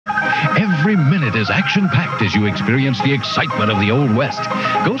Every minute is action-packed as you experience the excitement of the Old West.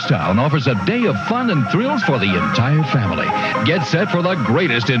 Ghost Town offers a day of fun and thrills for the entire family. Get set for the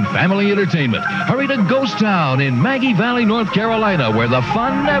greatest in family entertainment. Hurry to Ghost Town in Maggie Valley, North Carolina, where the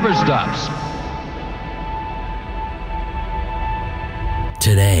fun never stops.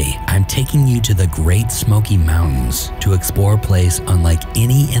 Today, I'm taking you to the Great Smoky Mountains to explore a place unlike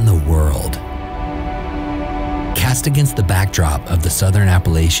any in the world. Cast against the backdrop of the Southern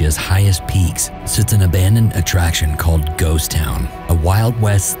Appalachia's highest peaks sits an abandoned attraction called Ghost Town, a Wild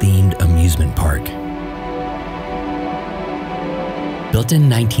West-themed amusement park. Built in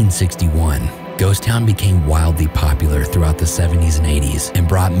 1961, Ghost Town became wildly popular throughout the 70s and 80s and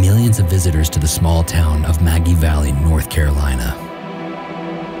brought millions of visitors to the small town of Maggie Valley, North Carolina.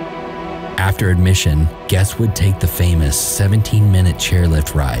 After admission, guests would take the famous 17-minute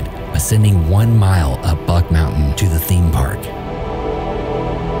chairlift ride, ascending 1 mile up Buck Mountain to the theme park.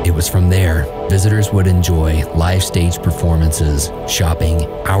 It was from there, visitors would enjoy live stage performances, shopping,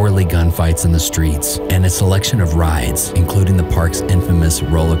 hourly gunfights in the streets, and a selection of rides, including the park's infamous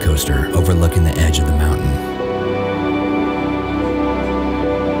roller coaster overlooking the edge of the mountain.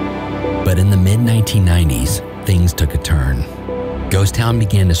 But in the mid-1990s, things took a turn. Ghost Town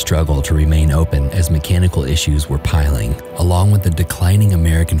began to struggle to remain open as mechanical issues were piling, along with the declining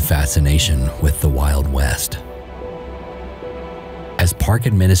American fascination with the Wild West. As park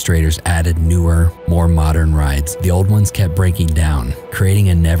administrators added newer, more modern rides, the old ones kept breaking down, creating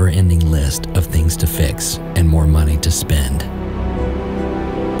a never-ending list of things to fix and more money to spend.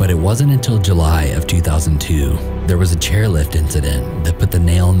 But it wasn't until July of 2002, there was a chairlift incident that put the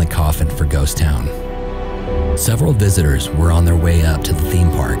nail in the coffin for Ghost Town. Several visitors were on their way up to the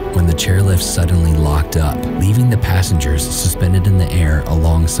theme park when the chairlift suddenly locked up, leaving the passengers suspended in the air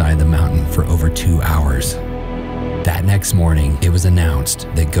alongside the mountain for over 2 hours. That next morning, it was announced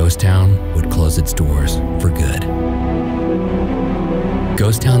that Ghost Town would close its doors for good.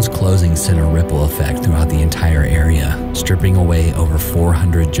 Ghost Town's closing sent a ripple effect throughout the entire area, stripping away over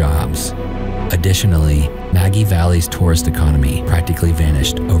 400 jobs. Additionally, Maggie Valley's tourist economy practically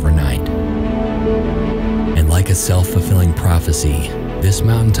vanished overnight. And like a self-fulfilling prophecy, this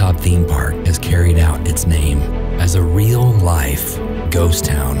mountaintop theme park has carried out its name as a real-life ghost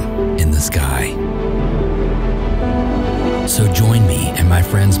town in the sky. So join me and my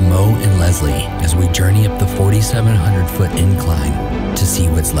friends Mo and Lesley as we journey up the 4,700-foot incline to see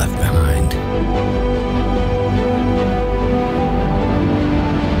what's left behind.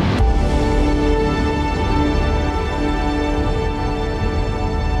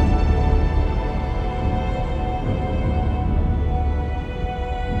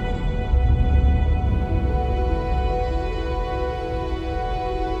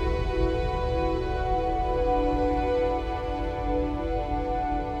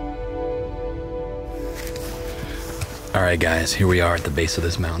 Alright guys, here we are at the base of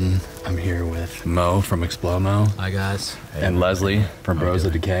this mountain. I'm here with Mo from Explomo. Hi guys. And Lesley from Bros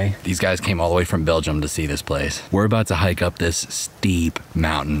of Decay. These guys came all the way from Belgium to see this place. We're about to hike up this steep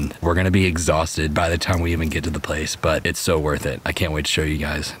mountain. We're gonna be exhausted by the time we even get to the place, but it's so worth it. I can't wait to show you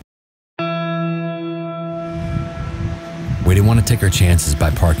guys. We didn't want to take our chances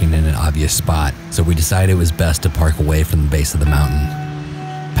by parking in an obvious spot, so we decided it was best to park away from the base of the mountain.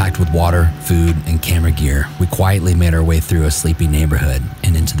 Packed with water, food, and camera gear, we quietly made our way through a sleepy neighborhood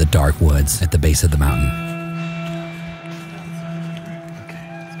and into the dark woods at the base of the mountain.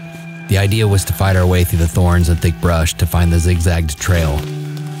 The idea was to fight our way through the thorns and thick brush to find the zigzagged trail.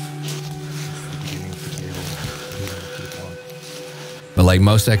 But like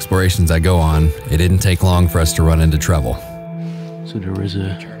most explorations I go on, it didn't take long for us to run into trouble. So there was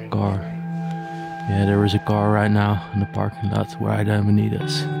a car. Yeah, there was a car right now in the parking lot right underneath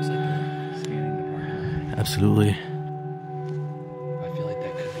us. Absolutely. I feel like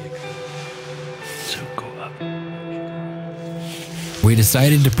that could be a car. So go up. We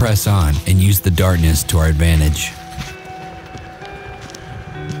decided to press on and use the darkness to our advantage.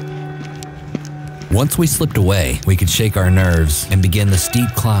 Once we slipped away, we could shake our nerves and begin the steep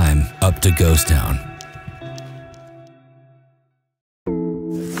climb up to Ghost Town.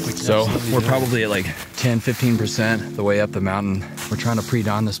 So we're probably at like 10-15% the way up the mountain. We're trying to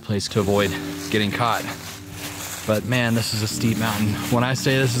pre-dawn this place to avoid getting caught. But man, this is a steep mountain. When I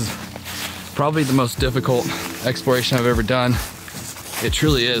say this is probably the most difficult exploration I've ever done, it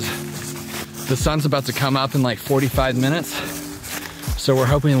truly is. The sun's about to come up in like 45 minutes. So we're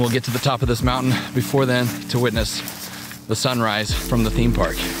hoping we'll get to the top of this mountain before then to witness the sunrise from the theme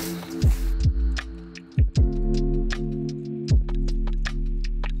park.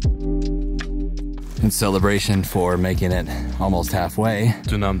 in celebration for making it almost halfway.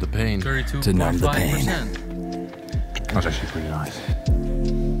 To numb the pain. 32.5%. To numb the pain. That's actually pretty nice.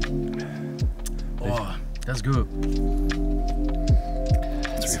 Oh, that's good.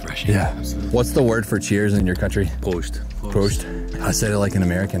 It's refreshing. Yeah. What's the word for cheers in your country? Prost. Prost. I said it like an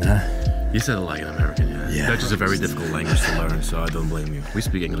American, huh? You said it like an American, yeah. Yeah. Dutch is a very difficult language to learn, so I don't blame you. We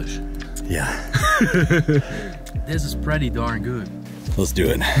speak English. Yeah. This is pretty darn good. Let's do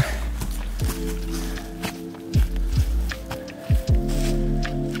it.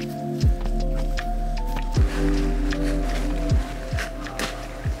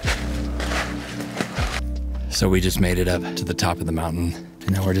 So we just made it up to the top of the mountain,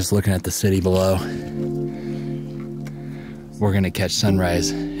 and now we're just looking at the city below. We're gonna catch sunrise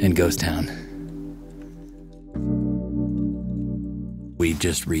in Ghost Town. We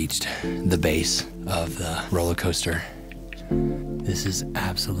just reached the base of the roller coaster. This is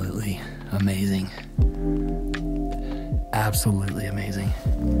absolutely amazing. Absolutely amazing.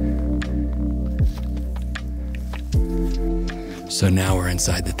 So now we're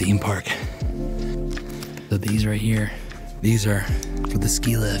inside the theme park. So these right here, these are for the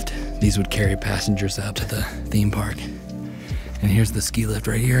ski lift. These would carry passengers out to the theme park. And here's the ski lift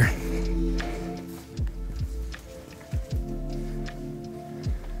right here.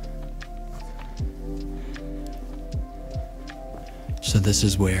 So this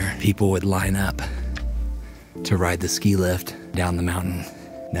is where people would line up to ride the ski lift down the mountain.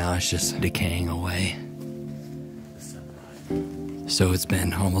 Now it's just decaying away. So it's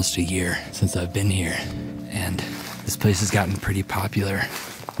been almost a year since I've been here, and this place has gotten pretty popular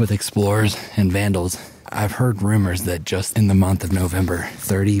with explorers and vandals. I've heard rumors that just in the month of November,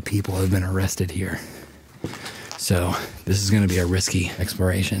 30 people have been arrested here. So this is gonna be a risky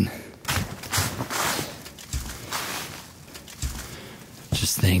exploration.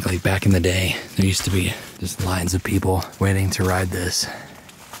 Just think, like back in the day, there used to be just lines of people waiting to ride this.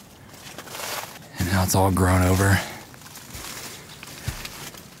 And now it's all grown over.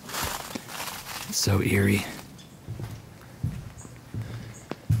 It's so eerie.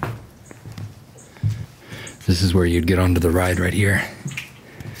 This is where you'd get onto the ride right here.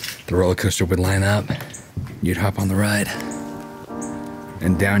 The roller coaster would line up. You'd hop on the ride.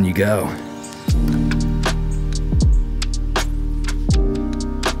 And down you go.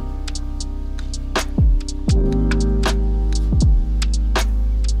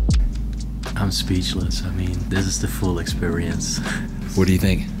 I'm speechless. I mean, this is the full experience. What do you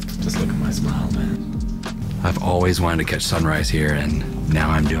think? Just look at my smile, man. I've always wanted to catch sunrise here, and now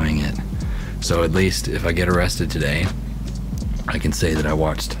I'm doing it. So at least if I get arrested today, I can say that I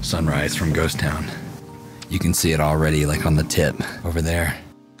watched sunrise from Ghost Town. You can see it already, like on the tip over there.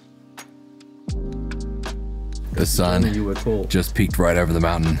 The sun just peeked right over the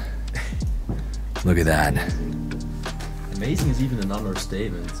mountain. Look at that. Amazing is even an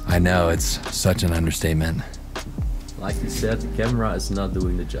understatement. I know, it's such an understatement. Like you said, the camera is not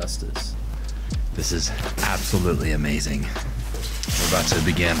doing the justice. This is absolutely amazing. We're about to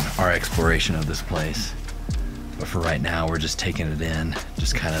begin our exploration of this place. But for right now, we're just taking it in,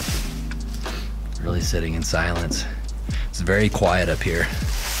 just kind of really sitting in silence. It's very quiet up here,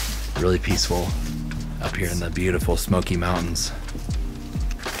 really peaceful up here in the beautiful Smoky Mountains.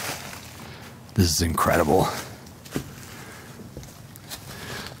 This is incredible.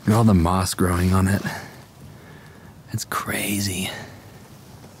 Look at all the moss growing on it. It's crazy.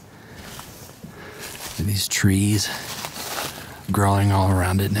 And these trees growing all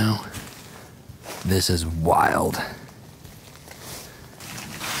around it now. This is wild.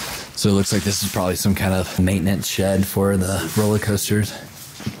 So it looks like this is probably some kind of maintenance shed for the roller coasters.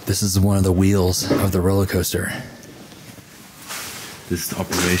 This is one of the wheels of the roller coaster. This is the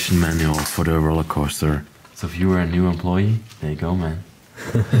operation manual for the roller coaster. So if you were a new employee, there you go, man.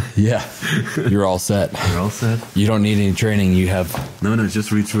 Yeah, you're all set. You're all set. You don't need any training. You have... No,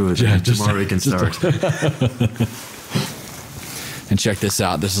 just read through it. Yeah, tomorrow we can start. And check this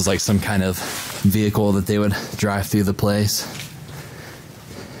out. This is like some kind of vehicle that they would drive through the place.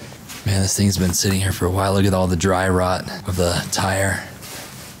 Man, this thing's been sitting here for a while. Look at all the dry rot of the tire.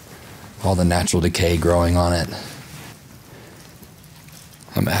 All the natural decay growing on it.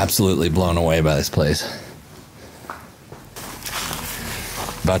 I'm absolutely blown away by this place.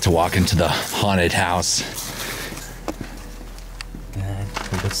 About to walk into the haunted house. Yeah,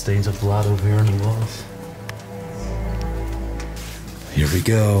 we got stains of blood over here on the walls. Here we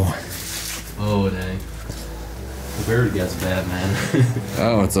go. Oh, dang. The bird gets bad, man.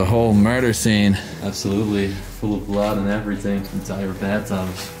 Oh, it's a whole murder scene. Absolutely. Full of blood and everything. The entire bathtub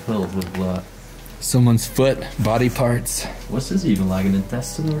is filled with blood. Someone's foot, body parts. What's this even, like an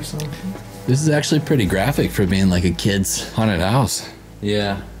intestine or something? This is actually pretty graphic for being like a kid's haunted house.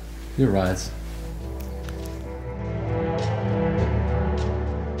 Yeah, you're right.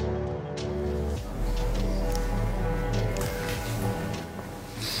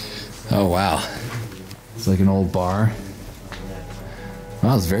 Oh wow. It's like an old bar.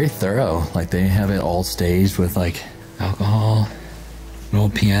 Wow, it's very thorough. Like they have it all staged with like alcohol, an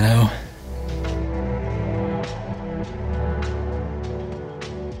old piano.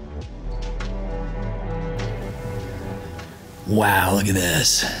 Wow, look at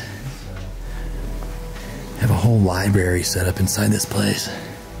this. Have a whole library set up inside this place.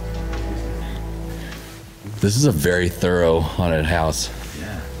 This is a very thorough haunted house.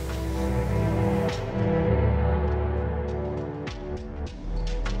 Yeah.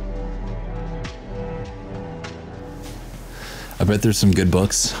 I bet there's some good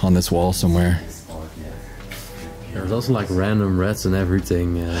books on this wall somewhere. There's also like random rats and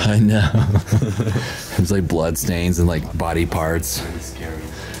everything. I know. There's like blood stains and like body parts. Really scary.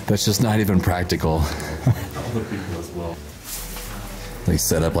 That's just not even practical. Other people as well. They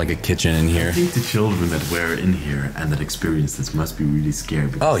set up like a kitchen in here. I think the children that were in here and that experienced this must be really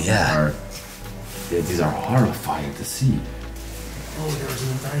scared. Oh yeah. These are horrifying to see. Oh, there's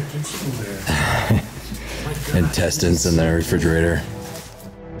an entire kitchen over there. Intestines in the refrigerator.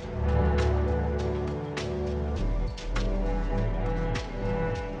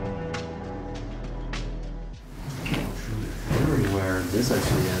 Where this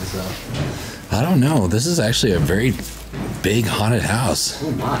actually ends up. I don't know. This is actually a very big haunted house.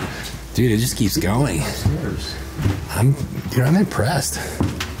 Oh my. Dude, it just keeps going. I'm impressed.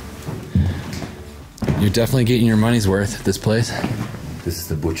 You're definitely getting your money's worth at this place. This is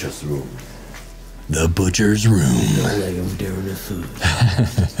the butcher's room. The butcher's room. I like them doing the food.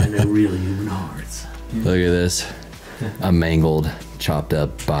 And they're real human hearts. Look at this. A mangled, chopped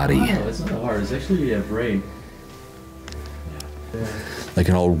up body. Oh, it's not a heart. It's actually a brain. Like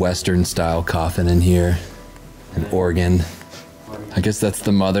an old Western style coffin in here. An organ. I guess that's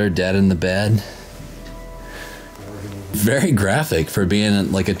the mother dead in the bed. Very graphic for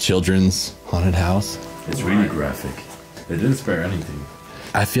being like a children's haunted house. It's really graphic. They didn't spare anything.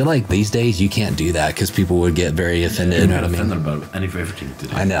 I feel like these days you can't do that because people would get very offended. They're You know not what I mean? offended about any of everything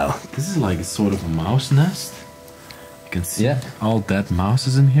today. I know. This is like a sort of a mouse nest. You can see Yeah. all dead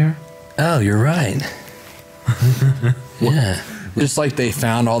mouses in here. Oh, you're right. Yeah. Just like they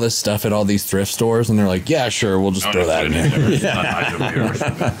found all this stuff at all these thrift stores and they're like, yeah, sure, we'll just throw that in here.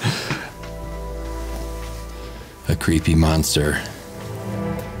 A creepy monster.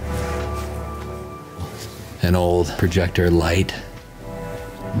 An old projector light.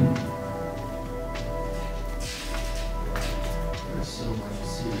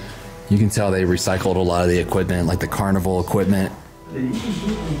 You can tell they recycled a lot of the equipment, like the carnival equipment.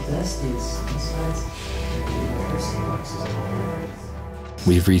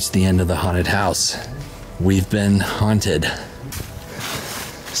 We've reached the end of the haunted house. We've been haunted.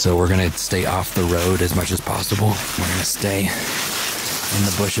 So we're gonna stay off the road as much as possible. We're gonna stay in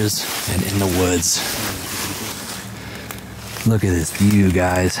the bushes and in the woods. Look at this view,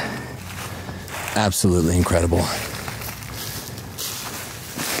 guys. Absolutely incredible.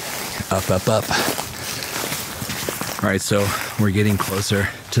 Up, up, up. All right, so we're getting closer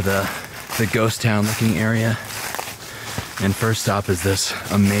to the ghost town looking area. And first stop is this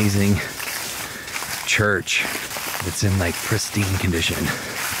amazing church that's in like pristine condition.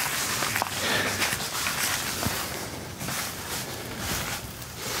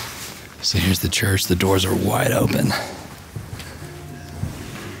 So here's the church. The doors are wide open.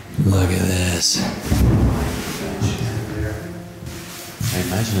 Look at this. I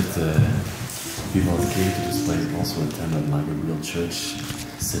imagine that the people that came to this place also attended like a real church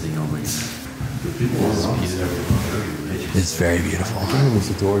sitting over here. The people also It's very beautiful.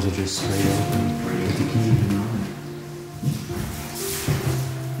 the doors are just straight open with the key.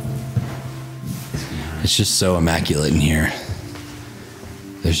 It's just so immaculate in here.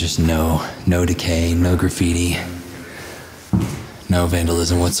 There's just no decay, no graffiti, no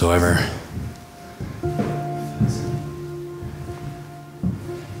vandalism whatsoever.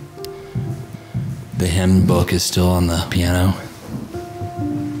 The hymn book is still on the piano.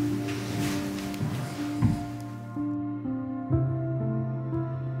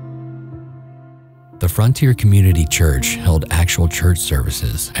 The Frontier Community Church held actual church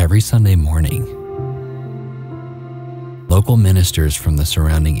services every Sunday morning. Local ministers from the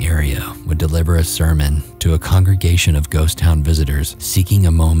surrounding area would deliver a sermon to a congregation of ghost town visitors seeking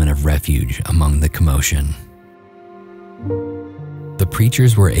a moment of refuge among the commotion. The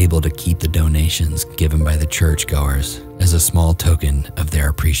preachers were able to keep the donations given by the churchgoers as a small token of their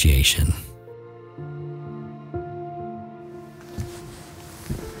appreciation.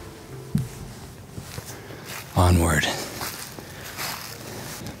 onward.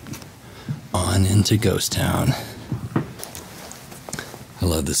 On into Ghost Town. I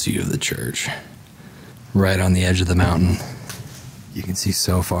love this view of the church. Right on the edge of the mountain. You can see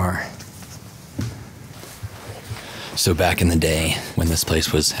so far. So back in the day, when this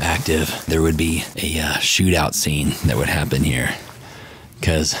place was active, there would be a shootout scene that would happen here.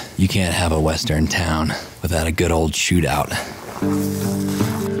 Because you can't have a western town without a good old shootout.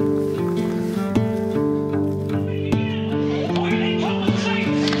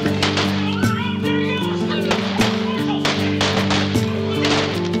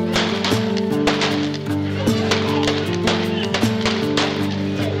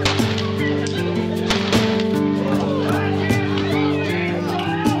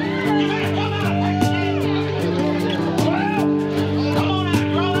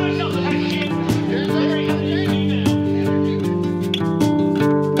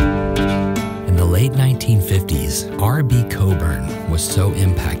 So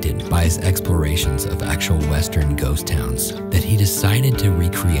impacted by his explorations of actual western ghost towns that he decided to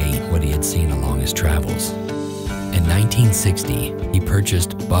recreate what he had seen along his travels. In 1960, he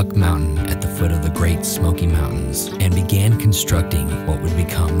purchased Buck Mountain at the foot of the Great Smoky Mountains and began constructing what would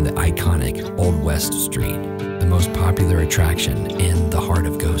become the iconic Old West Street, the most popular attraction in the heart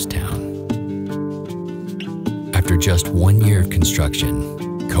of Ghost Town. After just 1 year of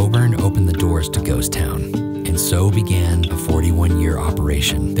construction, Coburn opened the doors to Ghost Town, and so began a 41-year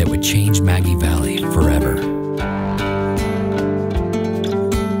operation that would change Maggie Valley forever.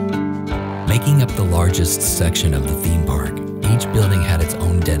 Making up the largest section of the theme park, each building had its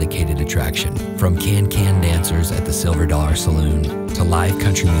own dedicated attraction, from can-can dancers at the Silver Dollar Saloon, to live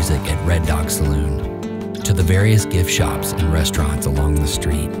country music at Red Dog Saloon, to the various gift shops and restaurants along the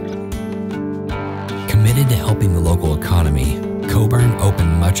street. Committed to helping the local economy, Coburn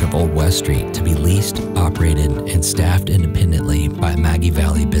opened much of Old West Street to be leased, operated, and staffed independently by Maggie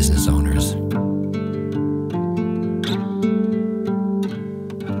Valley business owners.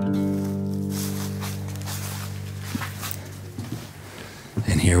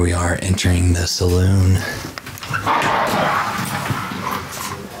 And here we are entering the saloon.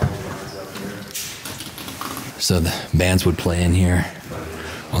 So the bands would play in here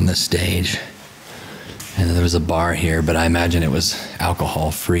on this stage. And there was a bar here, but I imagine it was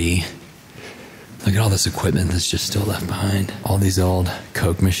alcohol-free. Look at all this equipment that's just still left behind. All these old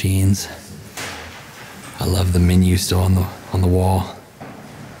Coke machines. I love the menu still on the wall.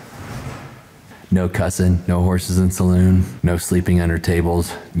 No cussing, no horses in saloon, no sleeping under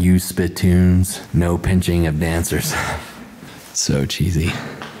tables, used spittoons, no pinching of dancers. So cheesy.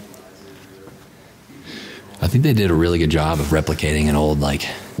 I think they did a really good job of replicating an old, like,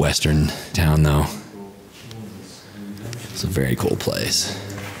 western town, though. It's a very cool place.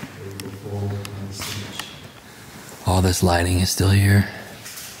 All this lighting is still here.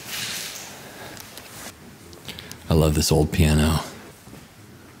 I love this old piano.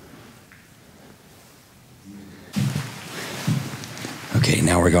 Okay,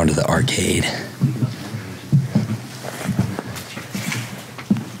 now we're going to the arcade.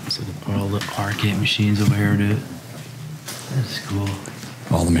 So all the arcade machines over here, dude. That's cool.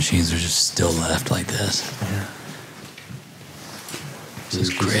 All the machines are just still left like this. Yeah. This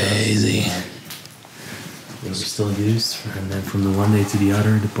is crazy. Those are still used, and then from the one day to the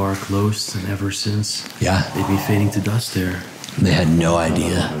other, the bar closed, and ever since, Yeah. they've been fading to dust there. They had no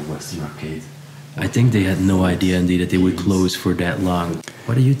idea. Western arcade. I think they had no idea, indeed, that they would close for that long.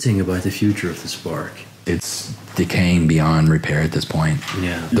 What do you think about the future of this park? It's decaying beyond repair at this point.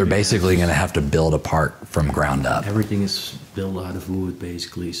 Yeah. They're basically going to have to build a park from ground up. Everything is built out of wood,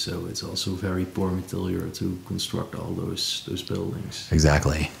 basically, so it's also very poor material to construct all those buildings.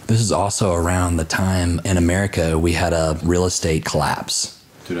 Exactly. This is also around the time in America we had a real estate collapse.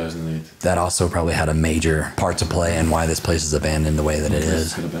 2008. That also probably had a major part to play in why this place is abandoned the way that it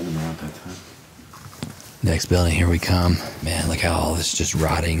is. Could have been around that time. Next building, here we come. Man, look how all this is just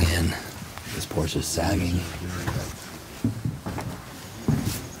rotting in. This porch is sagging.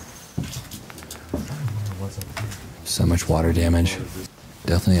 So much water damage.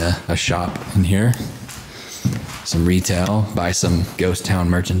 Definitely a shop in here. Some retail, buy some ghost town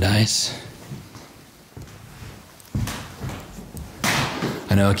merchandise.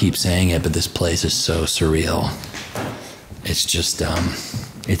 I know I keep saying it, but this place is so surreal. It's just,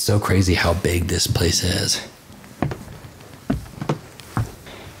 it's so crazy how big this place is.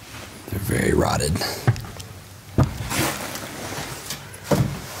 They're very rotted.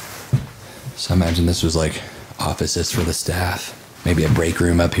 So I imagine this was like offices for the staff. Maybe a break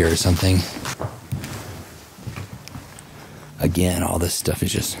room up here or something. Again, all this stuff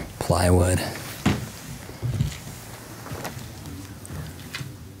is just plywood.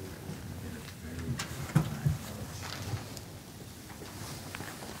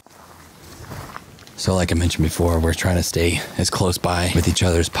 So like I mentioned before, we're trying to stay as close by with each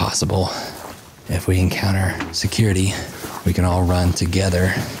other as possible. If we encounter security, we can all run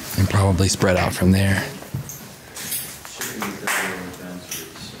together and probably spread out from there.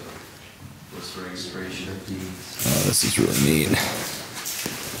 Oh, this is really neat.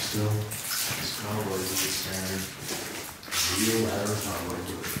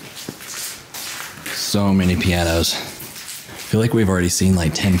 So many pianos. I feel like we've already seen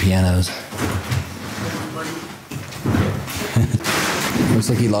like 10 pianos. Looks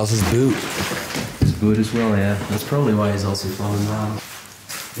like he lost his boot. His boot as well, yeah. That's probably why he's also falling down.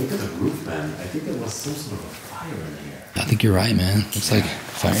 Look at the roof, man. I think there was some sort of a fire in here. I think you're right, man. Looks like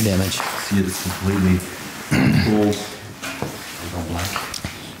fire damage. See it, it's completely cold and all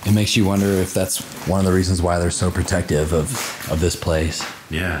black. It makes you wonder if that's one of the reasons why they're so protective of this place.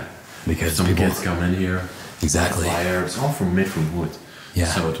 Yeah. Because some people kids come in here. Exactly. Fire. It's all made from wood. Yeah.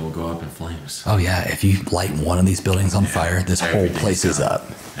 So it will go up in flames. Oh yeah, if you light one of these buildings on fire, this whole place is up.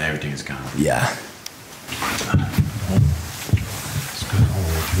 Everything is gone. Yeah. It's good all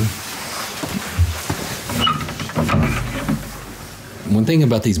the way through. One thing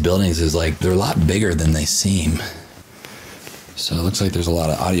about these buildings is like they're a lot bigger than they seem. So it looks like there's a lot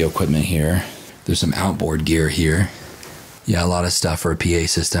of audio equipment here. There's some outboard gear here. Yeah, a lot of stuff for a PA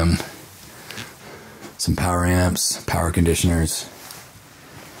system. Some power amps, power conditioners.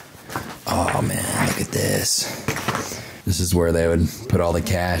 Oh man, look at this. This is where they would put all the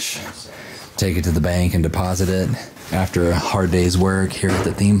cash, take it to the bank and deposit it after a hard day's work here at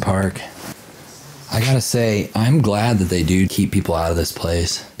the theme park. I gotta say, I'm glad that they do keep people out of this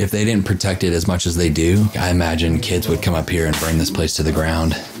place. If they didn't protect it as much as they do, I imagine kids would come up here and burn this place to the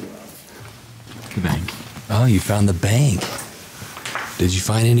ground. The bank. Oh, you found the bank. Did you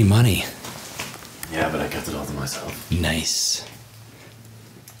find any money? Yeah, but I kept it all to myself. Nice.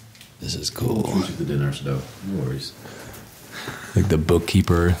 This is cool. Food to the dinners, though. No worries. Like the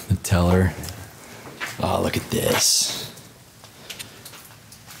bookkeeper, the teller. Oh, look at this.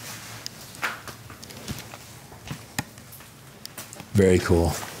 Very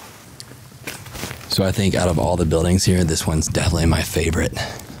cool. So I think out of all the buildings here, this one's definitely my favorite.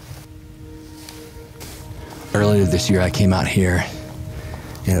 Earlier this year, I came out here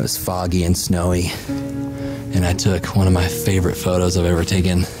and it was foggy and snowy. And I took one of my favorite photos I've ever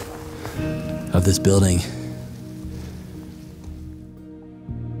taken of this building.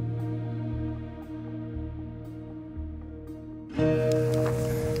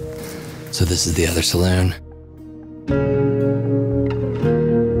 So this is the other saloon.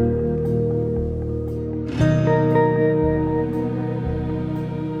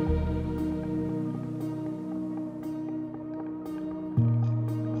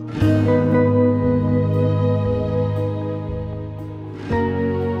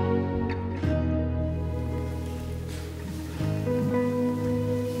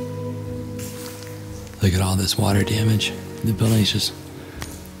 Look at all this water damage. The building's just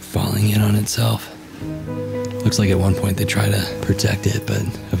falling in on itself. Looks like at one point they tried to protect it, but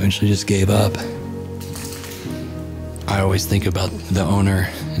eventually just gave up. I always think about the owner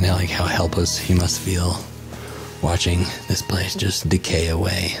and how helpless he must feel watching this place just decay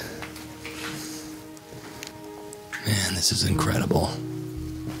away. Man, this is incredible.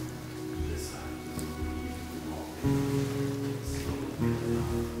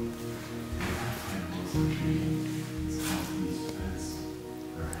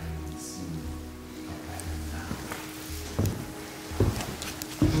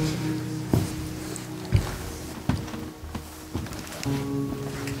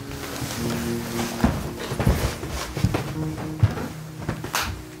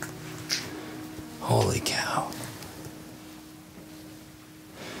 Holy cow.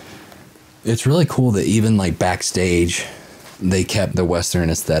 It's really cool that even like backstage, they kept the Western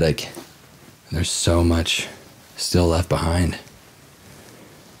aesthetic. There's so much still left behind.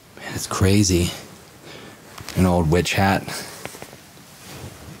 Man, it's crazy. An old witch hat.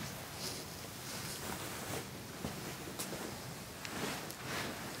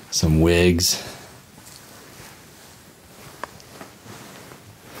 Some wigs.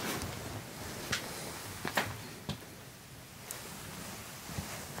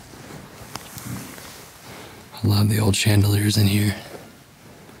 I love the old chandeliers in here.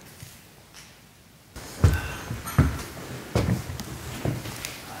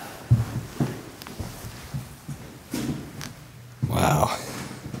 Wow.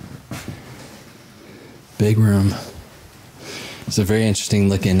 Big room. It's a very interesting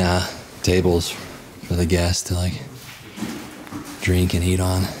looking tables for the guests to like drink and eat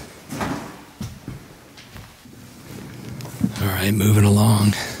on. All right, moving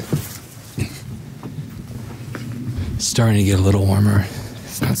along. Starting to get a little warmer.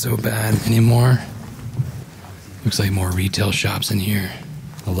 It's not so bad anymore. Looks like more retail shops in here.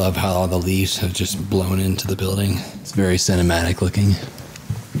 I love how all the leaves have just blown into the building. It's very cinematic looking.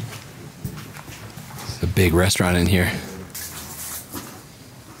 It's a big restaurant in here.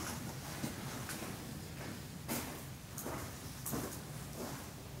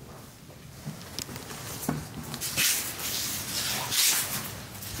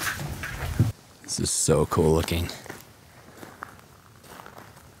 This is so cool looking.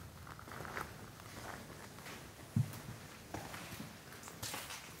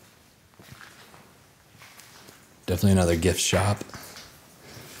 Definitely another gift shop.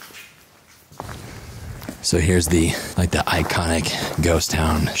 So here's the iconic ghost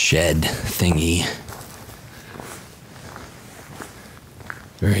town shed thingy.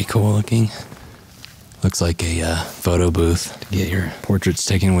 Very cool looking. Looks like a photo booth to get your portraits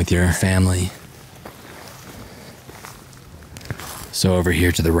taken with your family. So over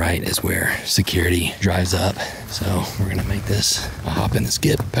here to the right is where security drives up. So we're gonna make this a hop and a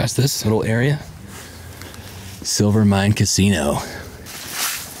skip past this little area. Silver Mine Casino.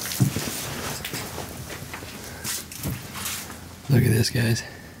 Look at this, guys.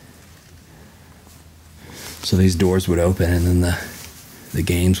 So these doors would open and then the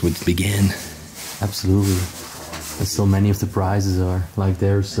games would begin. Absolutely. And so many of the prizes are. Like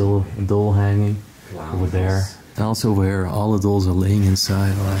there's still a doll hanging over there. And also where all the dolls are laying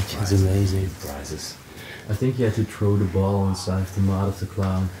inside. Like, it's amazing. Prizes. I think you had to throw the ball inside to come out of the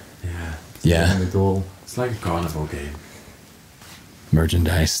clown. Yeah. Yeah. And the doll. It's like a carnival game.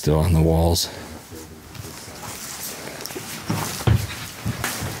 Merchandise still on the walls.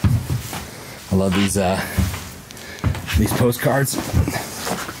 I love these postcards.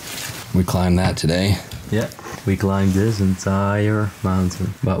 We climbed that today. Yeah, we climbed this entire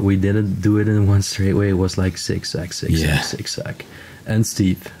mountain, but we didn't do it in one straight way. It was like zigzag, zigzag. And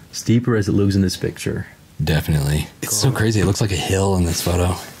steep. Steeper as it looks in this picture. Definitely. It's so crazy. It looks like a hill in this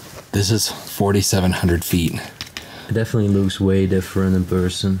photo. This is 4,700 feet. It definitely looks way different in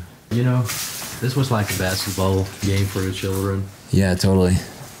person. You know, this was like a basketball game for the children. Yeah, totally.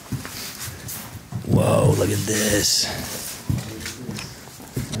 Whoa, look at this.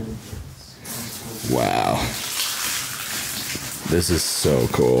 Wow. This is so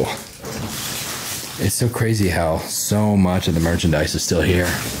cool. It's so crazy how so much of the merchandise is still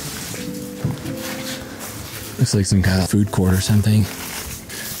here. Looks like some kind of food court or something.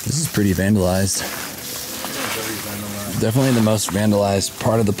 This is pretty vandalized. Definitely the most vandalized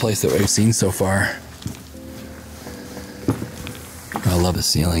part of the place that we've seen so far. I love the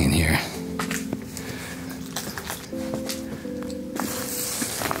ceiling in here.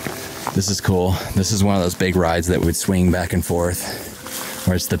 This is cool. This is one of those big rides that would swing back and forth,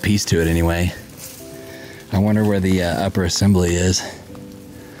 or it's the piece to it anyway. I wonder where the upper assembly is.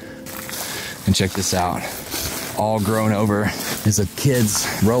 And check this out. All grown over is a kid's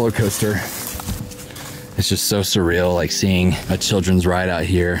roller coaster. It's just so surreal, like seeing a children's ride out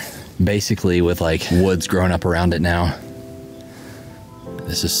here, basically with like woods growing up around it now.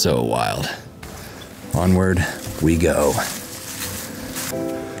 This is so wild. Onward we go.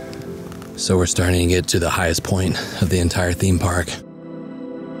 So we're starting to get to the highest point of the entire theme park.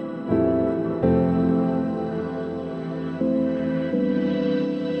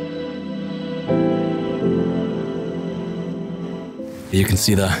 You can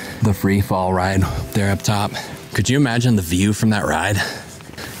see the free fall ride there up top. Could you imagine the view from that ride?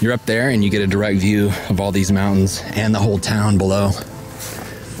 You're up there and you get a direct view of all these mountains and the whole town below.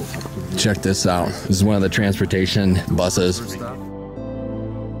 Check this out. This is one of the transportation buses.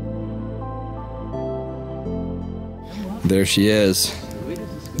 There she is,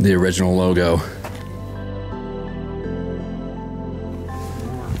 the original logo.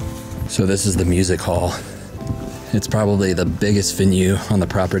 So this is the music hall. It's probably the biggest venue on the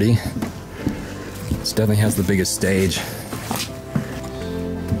property. This definitely has the biggest stage.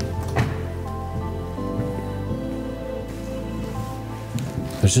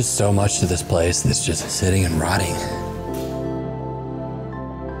 There's just so much to this place that's just sitting and rotting.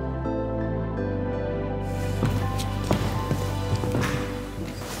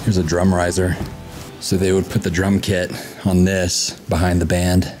 Here's a drum riser. So they would put the drum kit on this behind the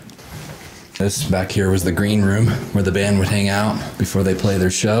band. This back here was the green room where the band would hang out before they play their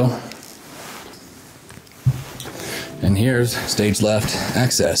show. And here's stage left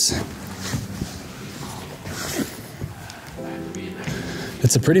access.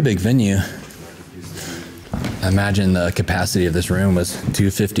 It's a pretty big venue. I imagine the capacity of this room was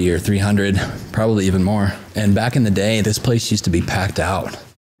 250 or 300, probably even more. And back in the day, this place used to be packed out.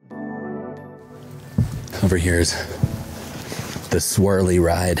 Over here is the swirly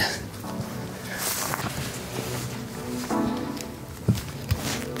ride.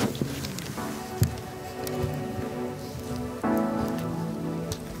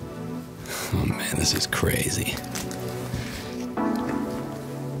 Oh man, this is crazy.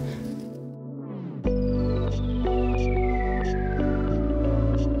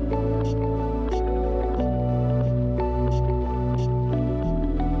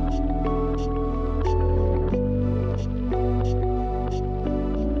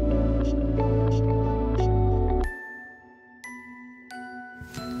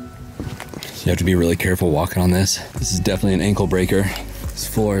 You have to be really careful walking on this. This is definitely an ankle breaker. This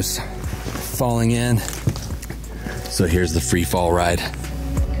floor is falling in. So here's the free fall ride.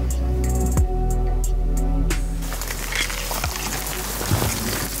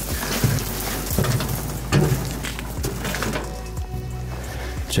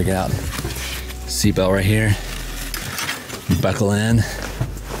 Check it out. Seatbelt right here. Buckle in.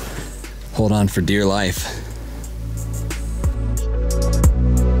 Hold on for dear life.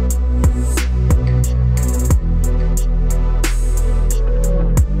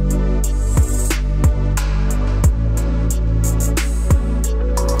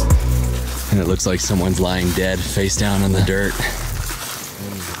 And it looks like someone's lying dead, face down in the dirt.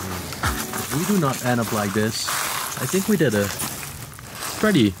 We do not end up like this. I think we did a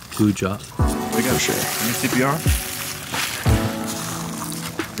pretty good job. We got sure. Any CPR?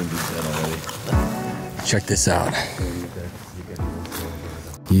 Check this out.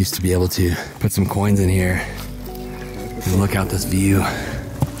 You used to be able to put some coins in here and look out this view.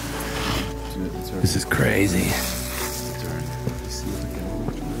 This is crazy.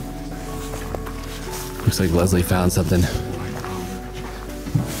 Looks like Lesley found something.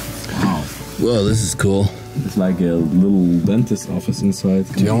 Wow. Whoa, this is cool. It's like a little dentist office inside.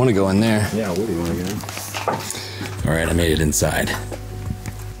 Do you want to go in there? Yeah, what do you want to go? All right, I made it inside.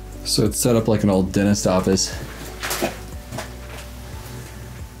 So it's set up like an old dentist office.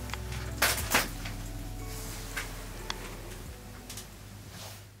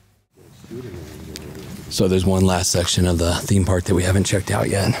 So there's one last section of the theme park that we haven't checked out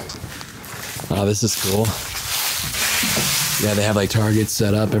yet. Oh, this is cool. Yeah, they have like targets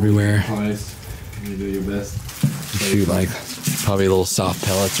set up everywhere. Nice. You do your best. Shoot like probably little soft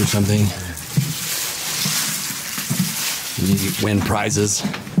pellets or something. You win prizes.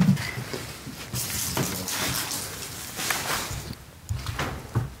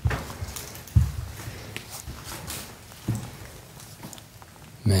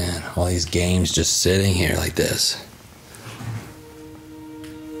 Man, all these games just sitting here like this.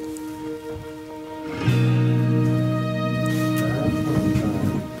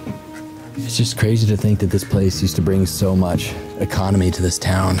 It's just crazy to think that this place used to bring so much economy to this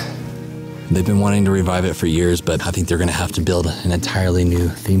town. They've been wanting to revive it for years, but I think they're gonna have to build an entirely new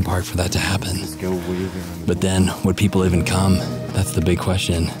theme park for that to happen. But then, would people even come? That's the big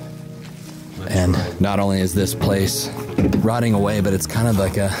question. And not only is this place rotting away, but it's kind of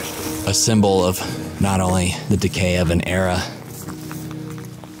like a symbol of not only the decay of an era,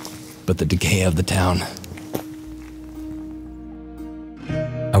 but the decay of the town.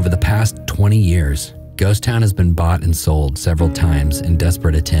 Over the past 20 years, Ghost Town has been bought and sold several times in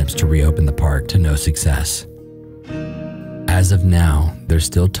desperate attempts to reopen the park to no success. As of now, there's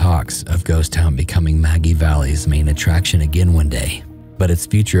still talks of Ghost Town becoming Maggie Valley's main attraction again one day, but its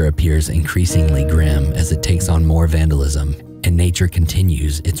future appears increasingly grim as it takes on more vandalism and nature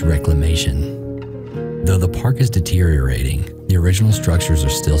continues its reclamation. Though the park is deteriorating, the original structures are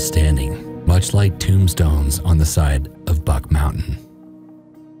still standing, much like tombstones on the side of Buck Mountain.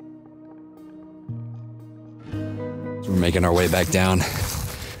 We're making our way back down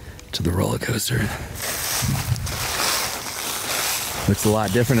to the roller coaster. Looks a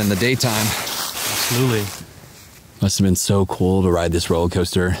lot different in the daytime. Absolutely. Must have been so cool to ride this roller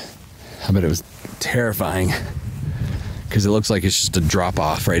coaster. I bet it was terrifying because it looks like it's just a drop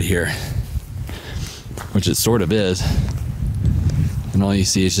off right here, which it sort of is. And all you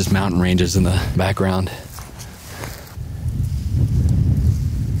see is just mountain ranges in the background.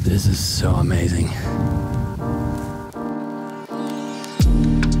 This is so amazing.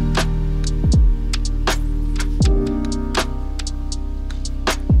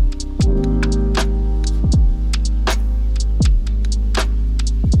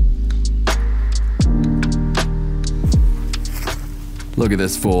 Look at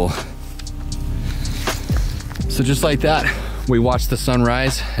this fool. So just like that, we watched the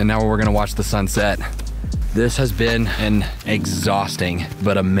sunrise and now we're gonna watch the sunset. This has been an exhausting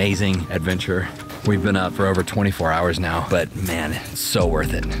but amazing adventure. We've been up for over 24 hours now, but man, it's so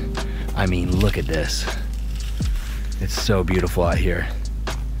worth it. I mean, look at this. It's so beautiful out here.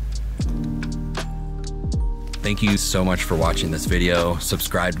 Thank you so much for watching this video.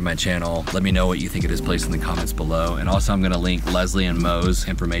 Subscribe to my channel. Let me know what you think of this place in the comments below. And also I'm gonna link Lesley and Mo's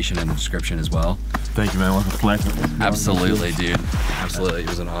information in the description as well. Thank you, man. What a pleasure. Absolutely, dude. Absolutely, it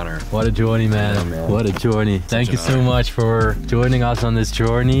was an honor. What a journey, man. What a journey. Thank you so much for joining us on this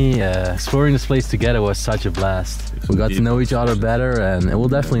journey. Exploring this place together was such a blast. We got to know each other better, and it will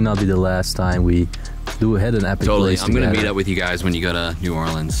definitely not be the last time we do hit an epic place I'm together. gonna meet up with you guys when you go to New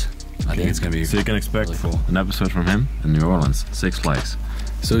Orleans. I think it's gonna be so you can expect really cool. an episode from him in New Orleans, 6 Flags.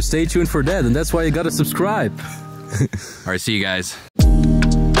 So stay tuned for that, and that's why you gotta subscribe. All right, see you guys.